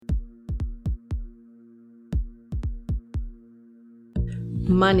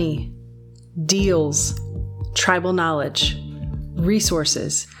money, deals, tribal knowledge,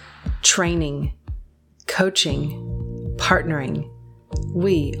 resources, training, coaching, partnering.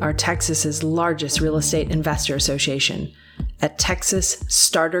 We are Texas's largest real estate investor association at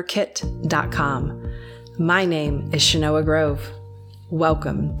texasstarterkit.com. My name is Shanoa Grove.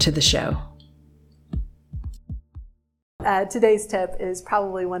 Welcome to the show. Today's tip is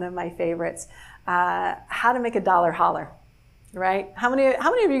probably one of my favorites. How to make a dollar holler, right? How many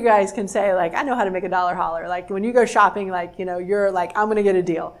of you guys can say, like, I know how to make a dollar holler? Like when you go shopping, like, you know, you're like, I'm going to get a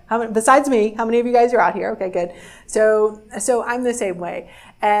deal. Besides me, how many of you guys are out here? Okay, good. So I'm the same way.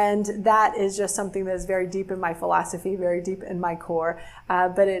 And that is just something that is very deep in my philosophy, very deep in my core.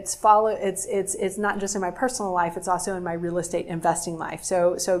 But it's not just in my personal life, it's also in my real estate investing life.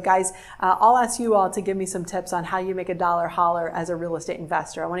 So guys, I'll ask you all to give me some tips on how you make a dollar holler as a real estate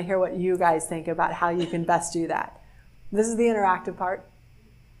investor. I want to hear what you guys think about how you can best do that. This is the interactive part.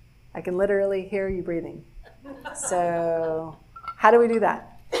 I can literally hear you breathing. So how do we do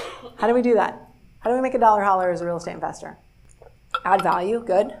that? How do we do that? How do we make a dollar holler as a real estate investor? Add value,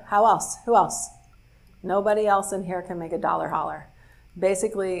 good. How else? Who else? Nobody else in here can make a dollar holler.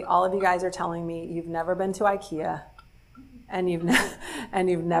 Basically, all of you guys are telling me you've never been to IKEA and you've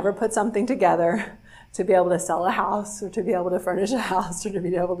never put something together to be able to sell a house or to be able to furnish a house or to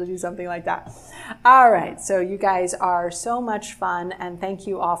be able to do something like that. All right, so you guys are so much fun, and thank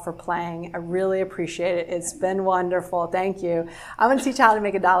you all for playing. I really appreciate it. It's been wonderful. Thank you. I'm going to teach you how to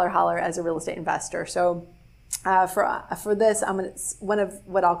make a dollar holler as a real estate investor. So for this, one of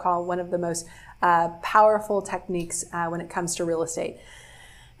what I'll call one of the most powerful techniques when it comes to real estate.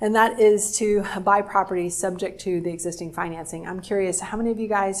 And that is to buy properties subject to the existing financing. I'm curious, how many of you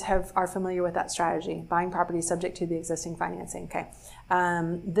guys are familiar with that strategy? Buying properties subject to the existing financing. Okay,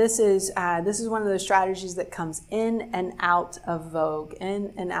 this is one of those strategies that comes in and out of vogue.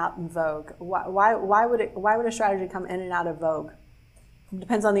 In and out in vogue. Why would a strategy come in and out of vogue?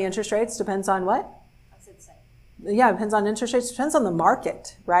 Depends on the interest rates. Depends on what? Yeah, it depends on interest rates, depends on the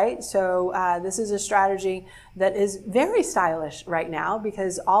market, right? So this is a strategy that is very stylish right now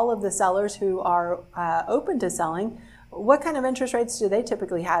because all of the sellers who are open to selling, what kind of interest rates do they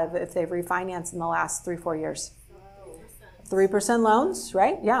typically have if they've refinanced in the last 3-4 years? 3% loans,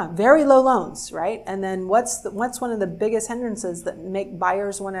 right? Yeah, very low loans, right? And then what's one of the biggest hindrances that make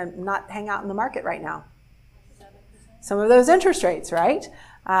buyers want to not hang out in the market right now? Some of those interest rates, right?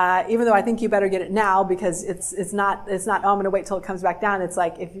 Even though I think you better get it now because it's not, oh, I'm going to wait till it comes back down. It's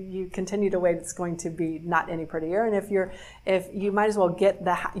like if you continue to wait, it's going to be not any prettier. And if you might as well get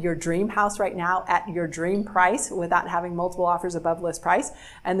your dream house right now at your dream price without having multiple offers above list price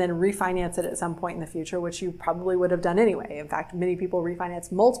and then refinance it at some point in the future, which you probably would have done anyway. In fact, many people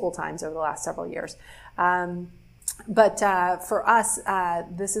refinance multiple times over the last several years. But for us,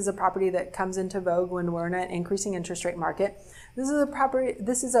 this is a property that comes into vogue when we're in an increasing interest rate market.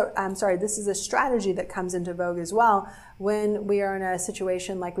 This is a strategy that comes into vogue as well when we are in a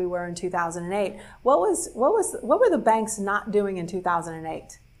situation like we were in 2008. What were the banks not doing in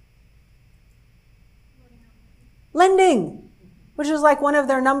 2008? Lending, which is like one of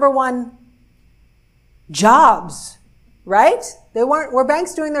their number one jobs, right? Were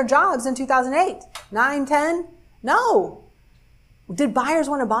banks doing their jobs in 2008? 9, 10? No. Did buyers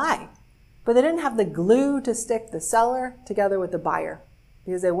want to buy? But they didn't have the glue to stick the seller together with the buyer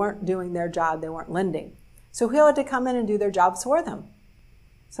because they weren't doing their job. They weren't lending. So who had to come in and do their jobs for them?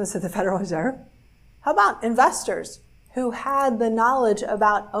 So the Federal Reserve. How about investors who had the knowledge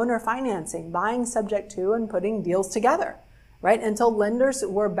about owner financing, buying subject to and putting deals together, right? Until lenders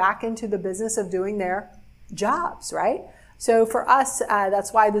were back into the business of doing their jobs, right? So for us,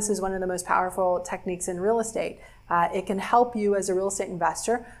 that's why this is one of the most powerful techniques in real estate. It can help you as a real estate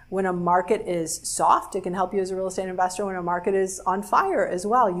investor when a market is soft. It can help you as a real estate investor when a market is on fire as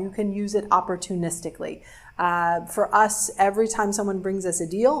well. You can use it opportunistically. For us, every time someone brings us a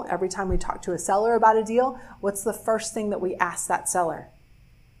deal, every time we talk to a seller about a deal, what's the first thing that we ask that seller?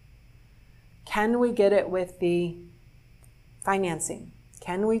 Can we get it with the financing?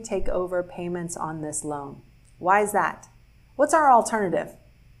 Can we take over payments on this loan? Why is that? What's our alternative?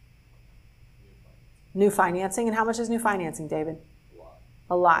 New financing. And how much is new financing, David?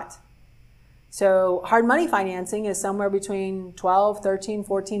 A lot. So hard money financing is somewhere between 12, 13,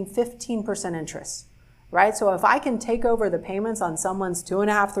 14, 15% interest, right? So if I can take over the payments on someone's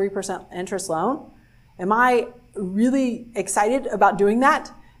 2.5%, 3% interest loan, am I really excited about doing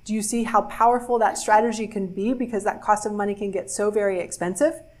that? Do you see how powerful that strategy can be because that cost of money can get so very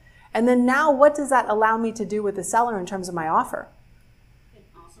expensive? And then now what does that allow me to do with the seller in terms of my offer?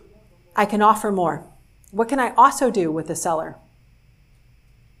 I can offer more. What can I also do with the seller?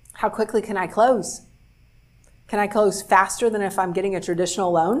 How quickly can I close? Can I close faster than if I'm getting a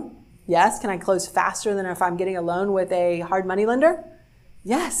traditional loan? Yes. Can I close faster than if I'm getting a loan with a hard money lender?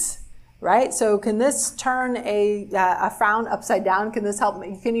 Yes. Right? So can this turn a frown upside down? Can this help?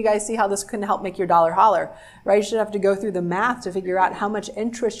 Can you guys see how this can help make your dollar holler? Right? You should have to go through the math to figure out how much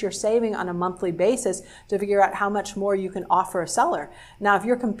interest you're saving on a monthly basis to figure out how much more you can offer a seller. Now, if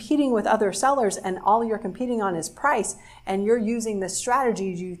you're competing with other sellers and all you're competing on is price and you're using this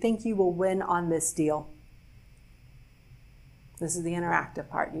strategy, do you think you will win on this deal? This is the interactive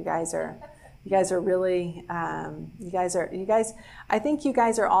part. You guys are really, I think you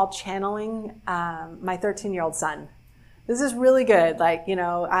guys are all channeling my 13-year-old son. This is really good. Like,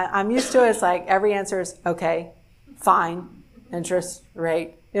 I'm used to it. It's like every answer is okay, fine, interest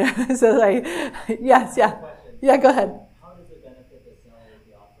rate. So like, yes, yeah. Yeah, go ahead. How does it benefit the seller if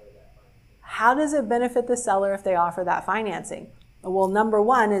they offer that financing? How does it benefit the seller if they offer that financing? Well, number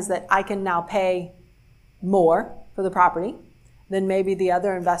one is that I can now pay more for the property than maybe the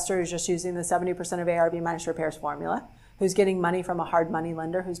other investor who's just using the 70% of ARV minus repairs formula, who's getting money from a hard money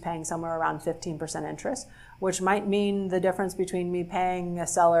lender who's paying somewhere around 15% interest, which might mean the difference between me paying a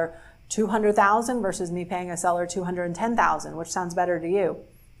seller $200,000 versus me paying a seller $210,000, which sounds better to you.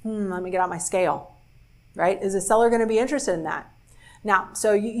 Let me get out my scale, right? Is the seller going to be interested in that? Now,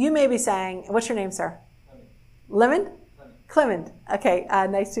 so you may be saying, what's your name, sir? Clement. Clement. Okay,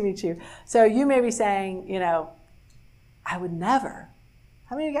 nice to meet you. So you may be saying, I would never.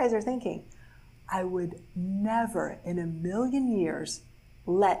 How many of you guys are thinking, I would never in a million years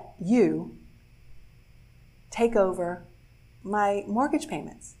let you take over my mortgage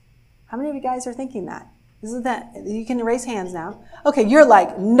payments? How many of you guys are thinking that? Isn't that, you can raise hands now. Okay, you're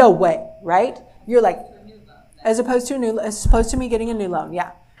like, no way, right? You're like, as opposed to me getting a new loan.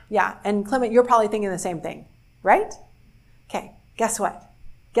 Yeah. Yeah. And Clement, you're probably thinking the same thing, right? Okay, guess what?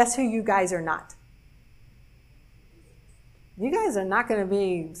 Guess who you guys are not? You guys are not going to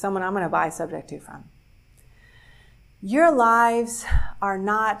be someone I'm going to buy subject to from. Your lives are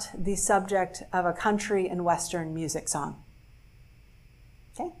not the subject of a country and Western music song.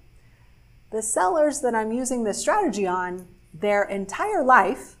 Okay? The sellers that I'm using this strategy on, their entire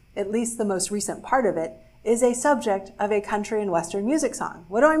life, at least the most recent part of it, is a subject of a country and Western music song.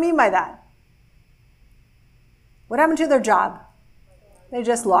 What do I mean by that? What happened to their job? They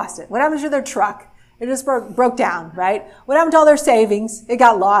just lost it. What happened to their truck? It just broke down, right? What happened to all their savings? It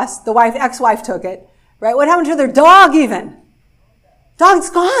got lost. The ex-wife took it, right? What happened to their dog even? Dog's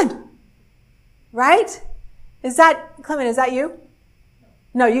gone, right? Clement, is that you?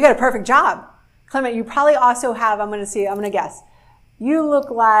 No, you got a perfect job. Clement, you probably also have, I'm going to guess. You look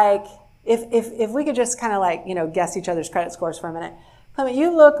like, if we could just kind of like, guess each other's credit scores for a minute. Clement,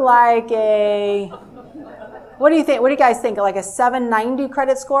 you look like what do you think? What do you guys think? Like a 790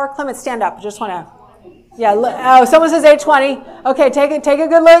 credit score? Clement, stand up. Just want to. Yeah. Someone says 820. Okay, take a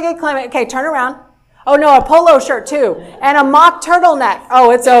good look at Clement. Okay, turn around. Oh no, a polo shirt too, and a mock turtleneck.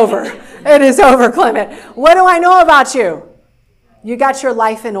 Oh, it's over. It is over, Clement. What do I know about you? You got your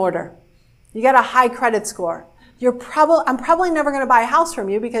life in order. You got a high credit score. I'm probably never going to buy a house from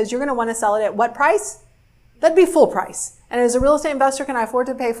you because you're going to want to sell it at what price? That'd be full price. And as a real estate investor, can I afford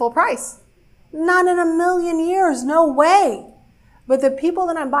to pay full price? Not in a million years. No way. But the people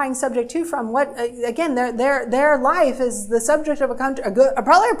that I'm buying subject to from, their life is the subject of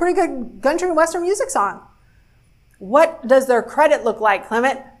probably a pretty good country and Western music song. What does their credit look like,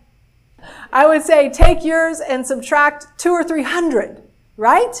 Clement? I would say take yours and subtract 200 or 300,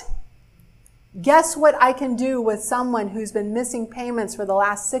 right? Guess what I can do with someone who's been missing payments for the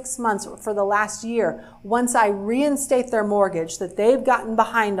last 6 months or for the last year once I reinstate their mortgage that they've gotten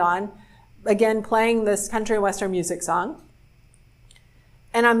behind on, again, playing this country and Western music song,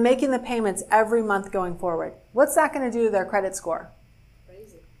 and I'm making the payments every month going forward. What's that going to do to their credit score?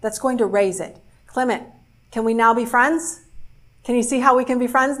 Raise it. That's going to raise it. Clement, can we now be friends? Can you see how we can be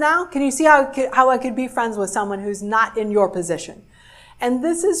friends now? Can you see how I could be friends with someone who's not in your position? And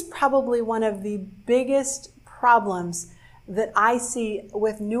this is probably one of the biggest problems that I see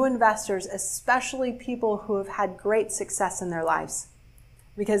with new investors, especially people who have had great success in their lives.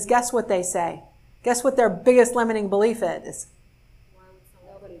 Because guess what they say? Guess what their biggest limiting belief is?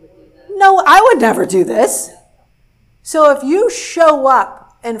 Nobody would do that. No, I would never do this. So if you show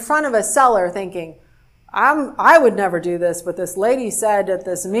up in front of a seller thinking, I would never do this, but this lady said at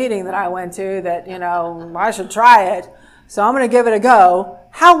this meeting that I went to that, I should try it, so I'm going to give it a go.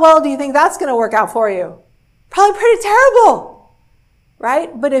 How well do you think that's going to work out for you? Probably pretty terrible,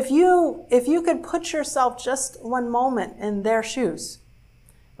 right? But if you could put yourself just one moment in their shoes,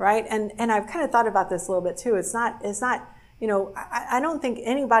 right? And I've kind of thought about this a little bit too. It's not, I don't think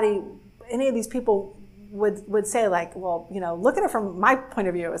any of these people would say like, well, look at it from my point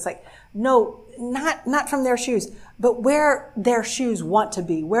of view. It's like, no, not from their shoes, but where their shoes want to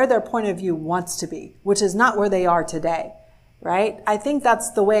be, where their point of view wants to be, which is not where they are today, right? I think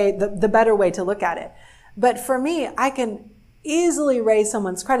that's the better way to look at it. But for me, I can easily raise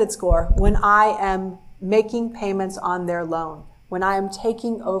someone's credit score when I am making payments on their loan, when I am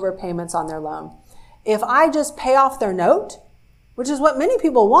taking over payments on their loan. If I just pay off their note, which is what many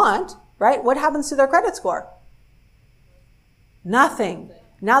people want, right? What happens to their credit score? Nothing.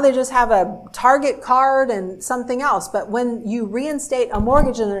 Now they just have a Target card and something else. But when you reinstate a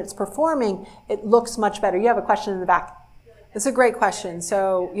mortgage and it's performing, it looks much better. You have a question in the back. It's a great question.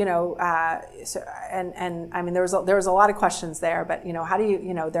 So, and I mean, there was a lot of questions there, but, how do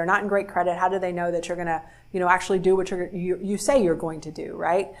you, they're not in great credit. How do they know that you're going to, actually do what you say you're going to do,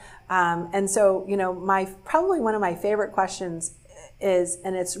 right? And so, probably one of my favorite questions is,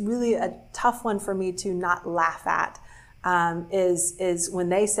 and it's really a tough one for me to not laugh at, is when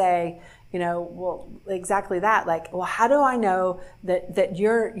they say, well, exactly that. Like, well, how do I know that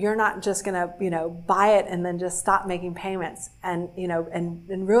you're not just going to, buy it and then just stop making payments and,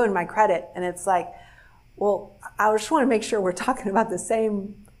 and ruin my credit? And it's like, well, I just want to make sure we're talking about the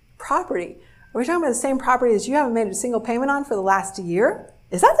same property. Are we talking about the same property that you haven't made a single payment on for the last year?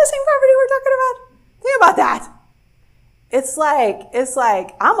 Is that the same property we're talking about? Think about that. It's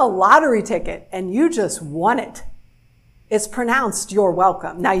like I'm a lottery ticket and you just won it. It's pronounced "you're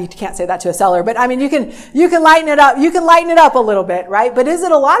welcome." Now you can't say that to a seller, but I mean you can lighten it up. You can lighten it up a little bit, right? But is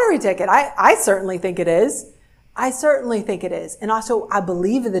it a lottery ticket? I certainly think it is. I certainly think it is, and also I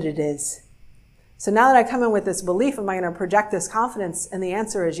believe that it is. So now that I come in with this belief, am I going to project this confidence? And the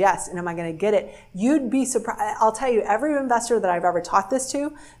answer is yes. And am I going to get it? You'd be surprised. I'll tell you, every investor that I've ever taught this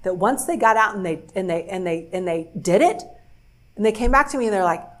to, that once they got out and they did it, and they came back to me and they're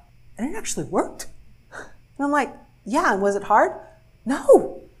like, and it actually worked. And I'm like, yeah, and was it hard?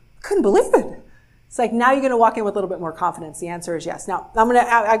 No, I couldn't believe it. It's like, now you're going to walk in with a little bit more confidence. The answer is yes. Now,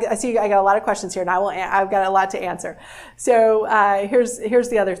 I see I got a lot of questions here, and I've got a lot to answer. So here's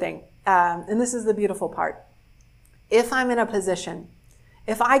the other thing, and this is the beautiful part. If I'm in a position,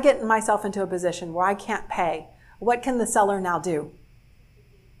 if I get myself into a position where I can't pay, what can the seller now do?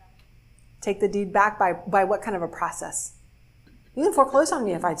 Take the deed back by what kind of a process? You can foreclose on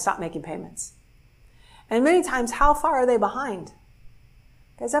me if I stop making payments. And many times, how far are they behind?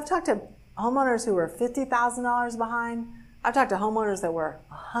 Guys, I've talked to homeowners who were $50,000 behind. I've talked to homeowners that were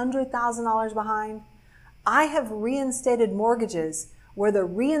 $100,000 behind. I have reinstated mortgages where the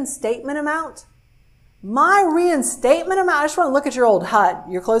reinstatement amount, I just want to look at your old HUD,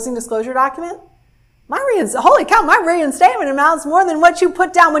 your closing disclosure document. Holy cow, my reinstatement amount is more than what you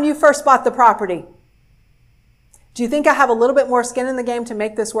put down when you first bought the property. Do you think I have a little bit more skin in the game to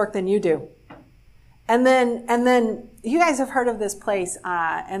make this work than you do? And then you guys have heard of this place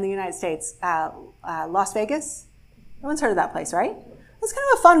in the United States, Las Vegas? No one's heard of that place, right? It's kind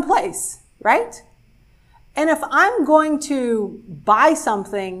of a fun place, right? And if I'm going to buy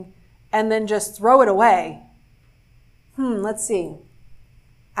something and then just throw it away, let's see.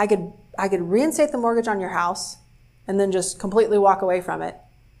 I could reinstate the mortgage on your house and then just completely walk away from it.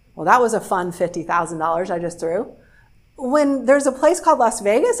 Well, that was a fun $50,000 I just threw. When there's a place called Las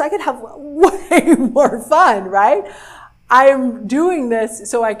Vegas, I could have way more fun, right? I'm doing this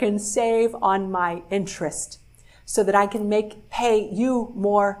so I can save on my interest, so that I can pay you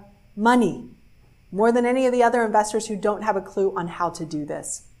more money, more than any of the other investors who don't have a clue on how to do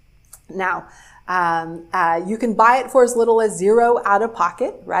this. Now, you can buy it for as little as $0 out of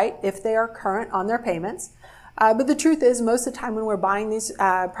pocket, right? If they are current on their payments. But the truth is, most of the time when we're buying these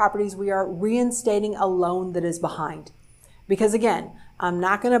properties, we are reinstating a loan that is behind. Because again, I'm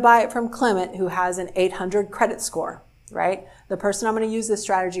not going to buy it from Clement, who has an 800 credit score, right? The person I'm going to use this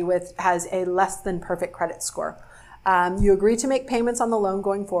strategy with has a less than perfect credit score. You agree to make payments on the loan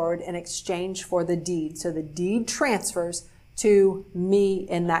going forward in exchange for the deed. So the deed transfers to me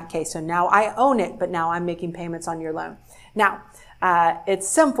in that case. So now I own it, but now I'm making payments on your loan. Now, it's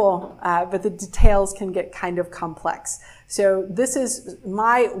simple, but the details can get kind of complex. So this is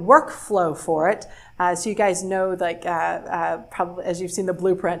my workflow for it. So you guys know, like, probably as you've seen the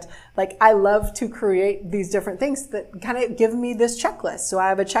blueprint, like I love to create these different things that kind of give me this checklist. So I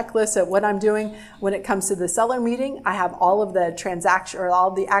have a checklist of what I'm doing when it comes to the seller meeting. I have all of the transaction or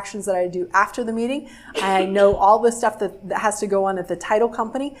all the actions that I do after the meeting. I know all the stuff that has to go on at the title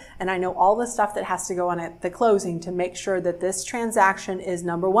company, and I know all the stuff that has to go on at the closing to make sure that this transaction is,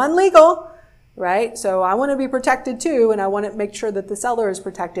 number one, legal, right? So I want to be protected too, and I want to make sure that the seller is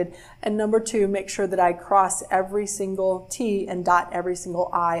protected. And number two, make sure that I cross every single T and dot every single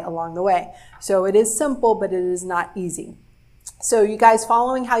I along the way. So it is simple, but it is not easy. So you guys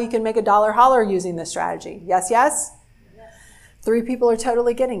following how you can make a dollar holler using this strategy? Yes, yes? 3 people are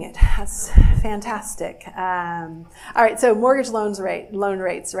totally getting it. That's fantastic. All right, so mortgage loan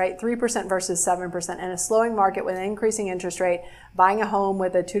rates, right? 3% versus 7%. In a slowing market with an increasing interest rate, buying a home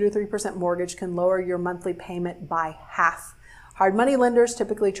with a 2 to 3% mortgage can lower your monthly payment by half. Hard money lenders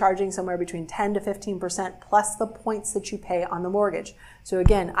typically charging somewhere between 10 to 15% plus the points that you pay on the mortgage. So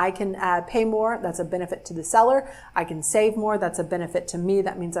again, I can pay more. That's a benefit to the seller. I can save more. That's a benefit to me.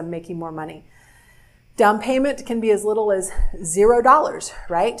 That means I'm making more money. Down payment can be as little as $0,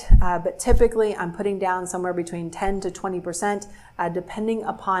 right? But typically I'm putting down somewhere between 10 to 20%, depending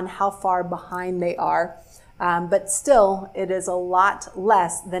upon how far behind they are. But still, it is a lot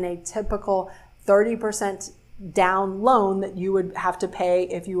less than a typical 30% down loan that you would have to pay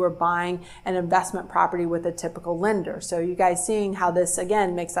if you were buying an investment property with a typical lender. So you guys seeing how this,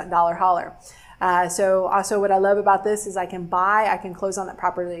 again, makes that dollar holler. So also what I love about this is I can close on that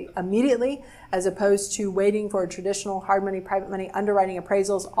property immediately, as opposed to waiting for a traditional hard money, private money, underwriting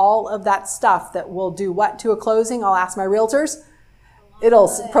appraisals, all of that stuff that will do what to a closing? I'll ask my realtors. It'll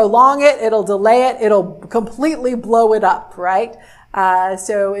prolong it, it'll delay it, it'll completely blow it up, right?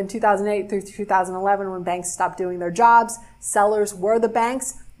 So in 2008 through 2011, when banks stopped doing their jobs, sellers were the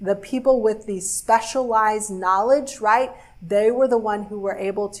banks. The people with the specialized knowledge, right? They were the one who were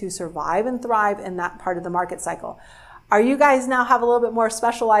able to survive and thrive in that part of the market cycle. Are you guys now have a little bit more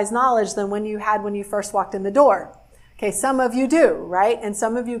specialized knowledge than when you had when you first walked in the door? Okay, some of you do, right? And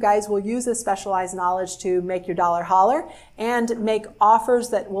some of you guys will use this specialized knowledge to make your dollar holler and make offers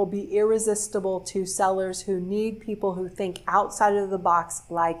that will be irresistible to sellers who need people who think outside of the box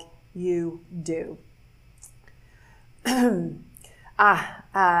like you do. How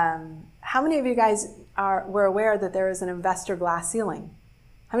many of you guys were aware that there is an investor glass ceiling?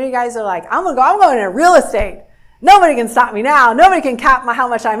 How many of you guys are like, I'm going into real estate. Nobody can stop me now. Nobody can cap how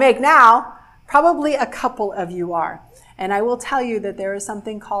much I make now. Probably a couple of you are. And I will tell you that there is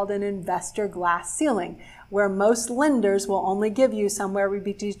something called an investor glass ceiling, where most lenders will only give you somewhere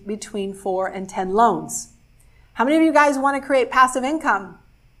between 4 and 10 loans. How many of you guys want to create passive income?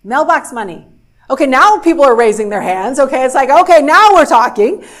 Mailbox money. Okay, now people are raising their hands. Okay, it's like, okay, now we're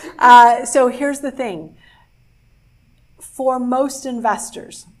talking. So here's the thing. For most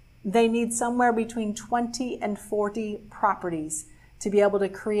investors, they need somewhere between 20 and 40 properties to be able to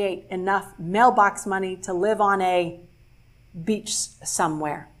create enough mailbox money to live on a beach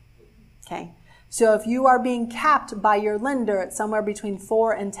somewhere. Okay, so if you are being capped by your lender at somewhere between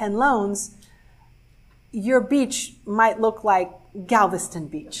 4 and 10 loans, your beach might look like Galveston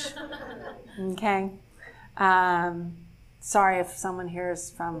Beach. Okay, sorry if someone here is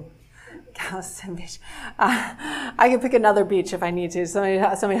from Galveston Beach. I can pick another beach if I need to.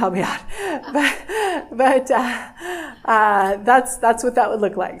 Somebody help me out. But that's what that would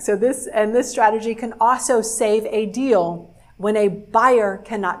look like. So this strategy can also save a deal when a buyer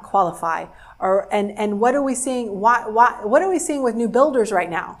cannot qualify. And what are we seeing? What are we seeing with new builders right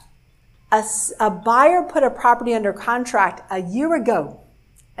now? A buyer put a property under contract a year ago,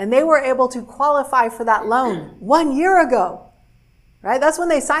 and they were able to qualify for that loan 1 year ago. Right? That's when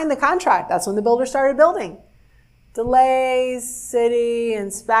they signed the contract. That's when the builder started building. Delays, city,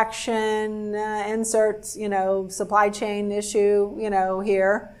 inspection, inserts, supply chain issue,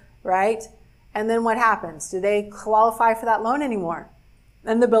 here, right? And then what happens? Do they qualify for that loan anymore?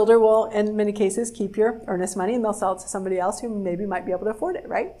 And the builder will, in many cases, keep your earnest money and they'll sell it to somebody else who maybe might be able to afford it,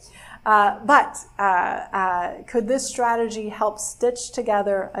 right? But could this strategy help stitch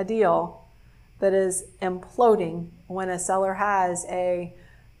together a deal that is imploding when a seller has a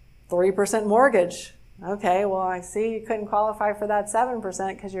 3% mortgage? Okay, well, I see you couldn't qualify for that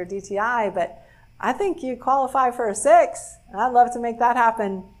 7% because you're DTI, but I think you qualify for a 6. And I'd love to make that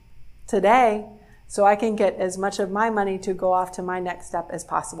happen today so I can get as much of my money to go off to my next step as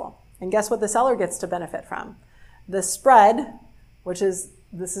possible. And guess what the seller gets to benefit from? The spread,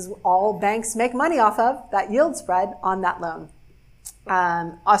 this is all banks make money off of, that yield spread on that loan.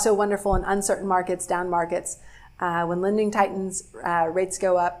 Also wonderful in uncertain markets, down markets. When lending tightens, rates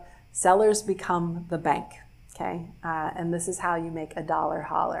go up, sellers become the bank. Okay, and this is how you make a dollar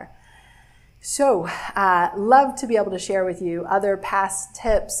holler. So, love to be able to share with you other past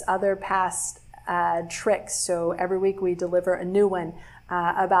tips, other past tricks. So every week we deliver a new one.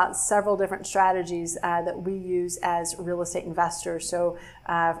 about several different strategies that we use as real estate investors. So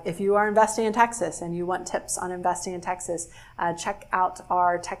if you are investing in Texas and you want tips on investing in Texas, check out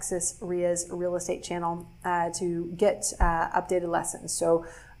our Texas RIA's real estate channel to get updated lessons. So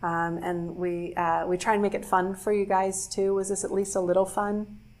and we try and make it fun for you guys too. Was this at least a little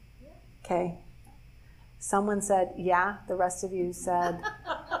fun? Okay. Someone said, yeah. The rest of you said.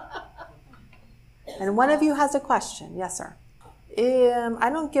 And one of you has a question. Yes, sir. I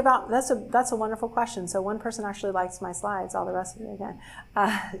don't give out. That's a wonderful question. So one person actually likes my slides. All the rest of you again.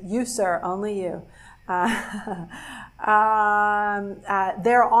 You, sir. Only you. They're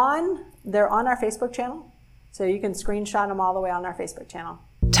on our Facebook channel. So you can screenshot them all the way on our Facebook channel.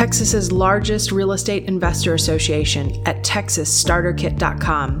 Texas's largest real estate investor association at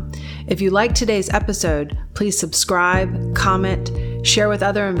texasstarterkit.com. If you like today's episode, please subscribe, comment, share with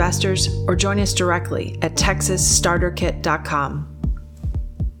other investors, or join us directly at texasstarterkit.com.